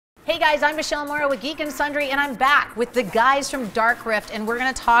Hey guys, I'm Michele Morrow with Geek and Sundry, and I'm back with the guys from Dark Rift, and we're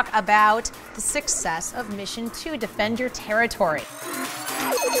going to talk about the success of Mission 2, Defend Your Territory.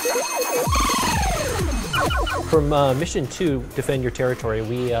 From Mission 2, Defend Your Territory,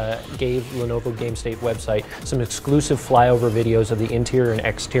 we gave Lenovo Game State website some exclusive flyover videos of the interior and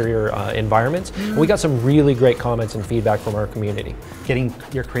exterior environments. And we got some really great comments and feedback from our community. Getting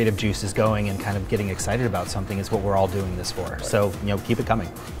your creative juices going and kind of getting excited about something is what we're all doing this for. So, keep it coming.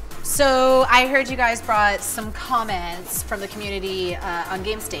 So I heard you guys brought some comments from the community on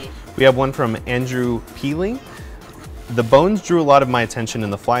Game State. We have one from Andrew Peeling. The bones drew a lot of my attention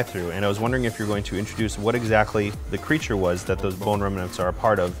in the fly-through, and I was wondering if you're going to introduce what exactly the creature was that those bone remnants are a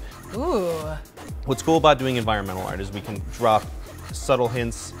part of. Ooh. What's cool about doing environmental art is we can drop subtle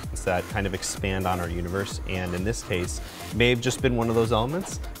hints that kind of expand on our universe, and in this case, may have just been one of those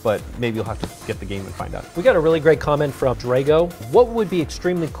elements, but maybe you'll have to get the game and find out. We got a really great comment from Drago. What would be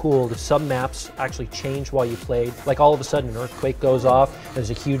extremely cool if some maps actually change while you played? Like all of a sudden an earthquake goes off, there's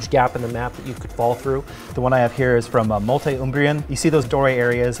a huge gap in the map that you could fall through. The one I have here is from Multi-Umbrian. You see those doorway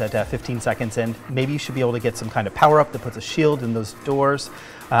areas at 15 seconds in. Maybe you should be able to get some kind of power-up that puts a shield in those doors.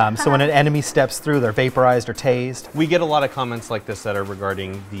 So when an enemy steps through, they're vaporized or tased. We get a lot of comments like this that are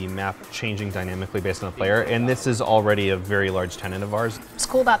regarding the map changing dynamically based on the player, and this is already a very large tenet of ours. What's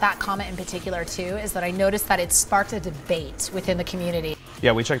cool about that comment in particular too is that I noticed that it sparked a debate within the community.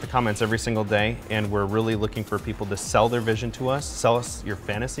 Yeah, we check the comments every single day, and we're really looking for people to sell their vision to us, sell us your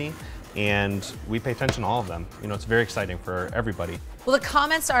fantasy, and we pay attention to all of them. It's very exciting for everybody. Well, the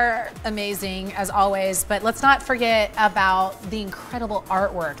comments are amazing, as always, but let's not forget about the incredible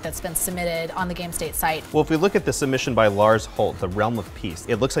artwork that's been submitted on the Game State site. Well, if we look at the submission by LarsHolte, The Realm of Peace,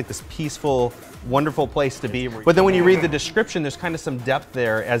 it looks like this peaceful, wonderful place to be. But then when you read the description, there's kind of some depth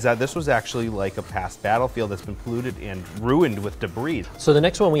there, as that this was actually like a past battlefield that's been polluted and ruined with debris. So the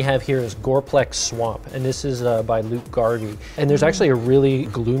next one we have here is Goreplex Swamp, and this is by LukeGarvey. And there's actually a really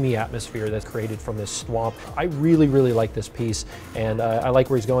gloomy atmosphere that's created from this swamp. I really, really like this piece, and I like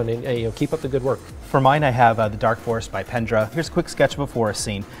where he's going, and keep up the good work. For mine, I have The Dark Forest by Pendra. Here's a quick sketch of a forest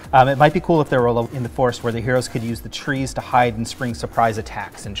scene. It might be cool if there were in the forest where the heroes could use the trees to hide and spring surprise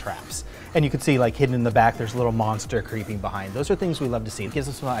attacks and traps. And you can see, like, hidden in the back, there's a little monster creeping behind. Those are things we love to see. It gives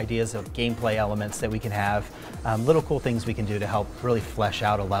us some ideas of gameplay elements that we can have, little cool things we can do to help really flesh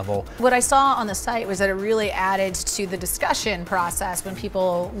out a level. What I saw on the site was that it really added to the discussion process when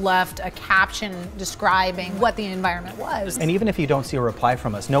people left a caption describing what the environment was. And even if you don't see a reply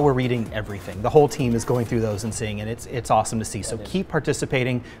from us, know we're reading everything. The whole team is going through those and seeing, and it's awesome to see. So keep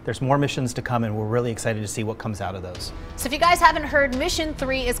participating. There's more missions to come, and we're really excited to see what comes out of those. So if you guys haven't heard, Mission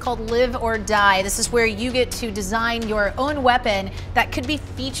 3 is called Live or Die. This is where you get to design your own weapon that could be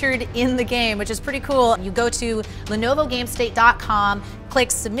featured in the game, which is pretty cool. You go to LenovoGameState.com,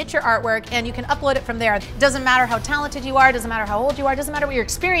 click submit your artwork, and you can upload it from there. It doesn't matter how talented you are, doesn't matter how old you are, doesn't matter what your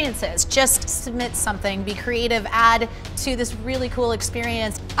experience is. Just submit something, be creative, add to this really cool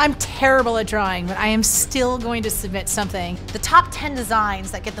experience. I'm terrible at drawing, but I am still going to submit something. The top 10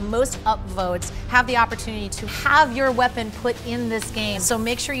 designs that get the most upvotes have the opportunity to have your weapon put in this game. So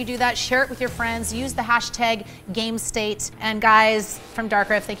make sure you do that, share it with your friends, use the hashtag GameState. And guys from Dark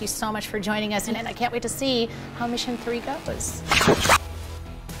Rift, thank you so much for joining us, and I can't wait to see how Mission 3 goes.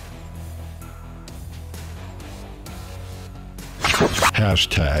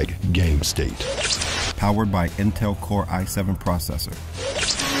 #GameState. Powered by Intel Core i7 processor.